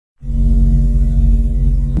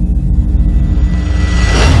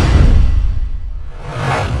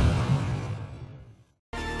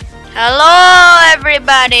Hello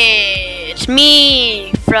everybody, it's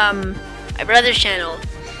me from my brother's channel.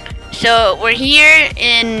 So we're here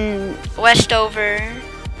in Westover,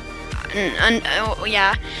 and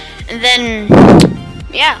then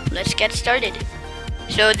let's get started.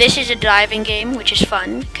 So this is a driving game, which is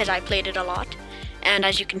fun because I played it a lot, and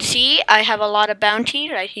as you can see I have a lot of bounty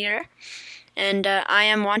right here, and I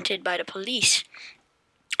am wanted by the police.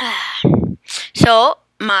 So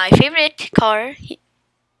my favorite car.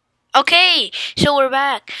 Okay, so we're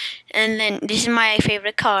back, and then this is my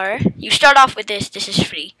favorite car. You start off with this is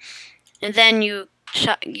free, and then you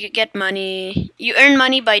get money. You earn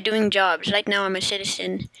money by doing jobs. Right now I'm a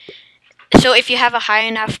citizen, so if you have a high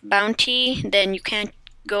enough bounty, then you can't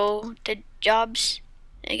go to jobs,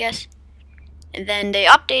 I guess. And then they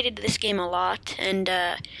updated this game a lot, and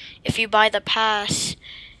if you buy the pass,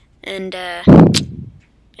 and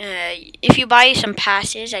if you buy some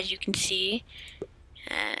passes, as you can see.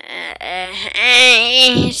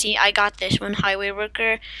 See, I got this one, highway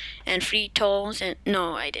worker, and free tolls, and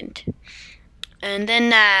no, I didn't. And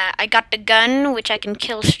then I got the gun, which I can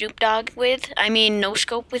kill Snoop Dogg with. I mean, no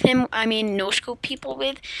scope with him. I mean, no scope people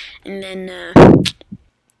with. And then,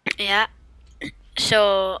 yeah.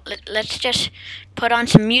 So let's just put on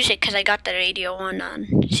some music because I got the radio on.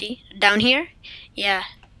 See, down here, yeah.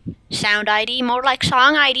 Sound ID, more like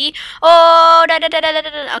song ID. Oh,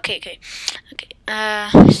 okay.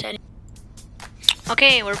 Setting.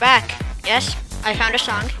 Okay, we're back. Yes, I found a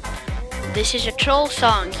song. This is a troll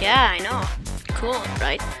song. Yeah, I know. Cool,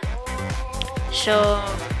 right? So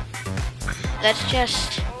let's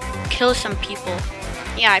just kill some people.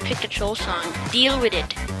 Yeah, I picked a troll song. Deal with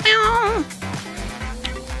it.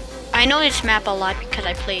 I know this map a lot because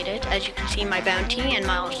I played it. As you can see, my bounty and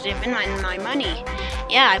miles driven and my money.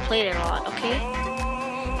 Yeah, I played it a lot. Okay.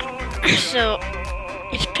 So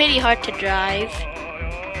it's pretty hard to drive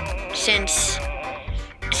since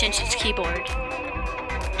it's keyboard.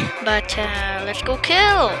 But let's go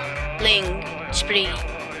killing spree.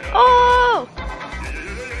 Oh,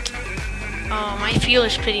 my fuel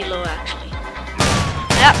is pretty low actually.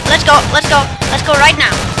 Yeah, let's go right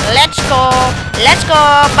now. Let's go,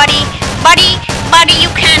 buddy. You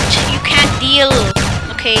can't deal.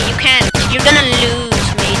 Okay, you can't. You're gonna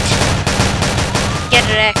lose, mate.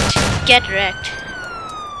 Get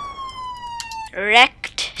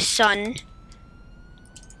wrecked, son.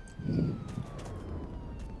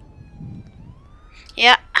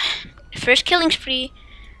 Yeah, first killing spree,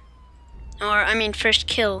 or I mean first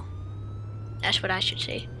kill. That's what I should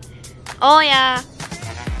say. Oh yeah,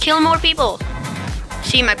 kill more people.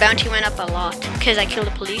 See, my bounty went up a lot because I killed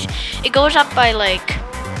the police. It goes up by like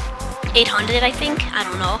 800, I think. I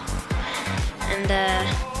don't know. And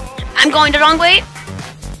I'm going the wrong way.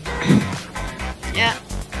 Yeah.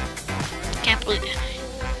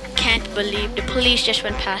 Can't believe the police just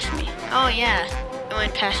went past me. Oh yeah, it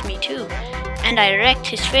went past me too. And I wrecked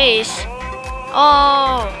his face.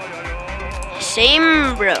 Oh,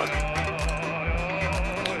 same bro.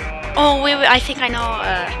 Oh wait, I think I know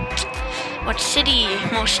what city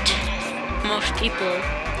most people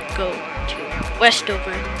go to.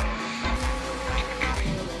 Westover.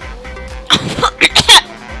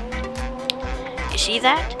 You see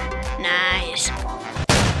that? Nice.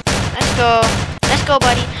 Let's go,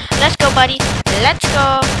 buddy. Let's go.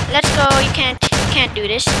 You can't do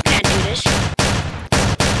this.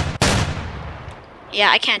 Yeah,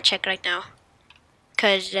 I can't check right now.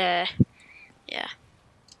 Cause yeah.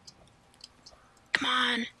 Come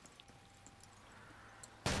on.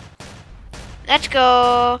 Let's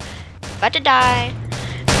go. About to die.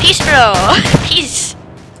 Peace, bro. Peace.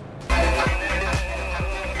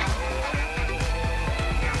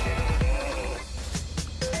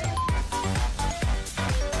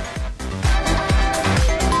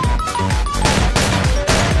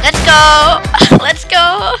 Let's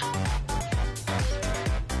go.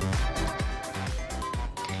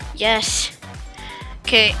 Yes.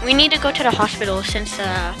 Okay, we need to go to the hospital since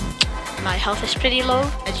my health is pretty low,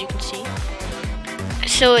 as you can see.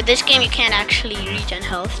 So in this game you can't actually regen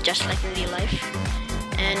health, just like in real life.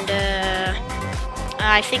 And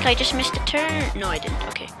I think I just missed a turn. No, I didn't.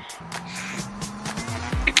 Okay.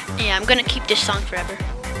 Yeah, I'm gonna keep this song forever.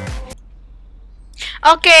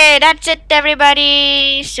 Okay, that's it,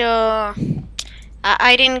 everybody. So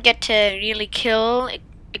I didn't get to really kill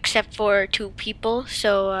except for 2 people.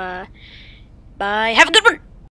 So bye. Have a good one.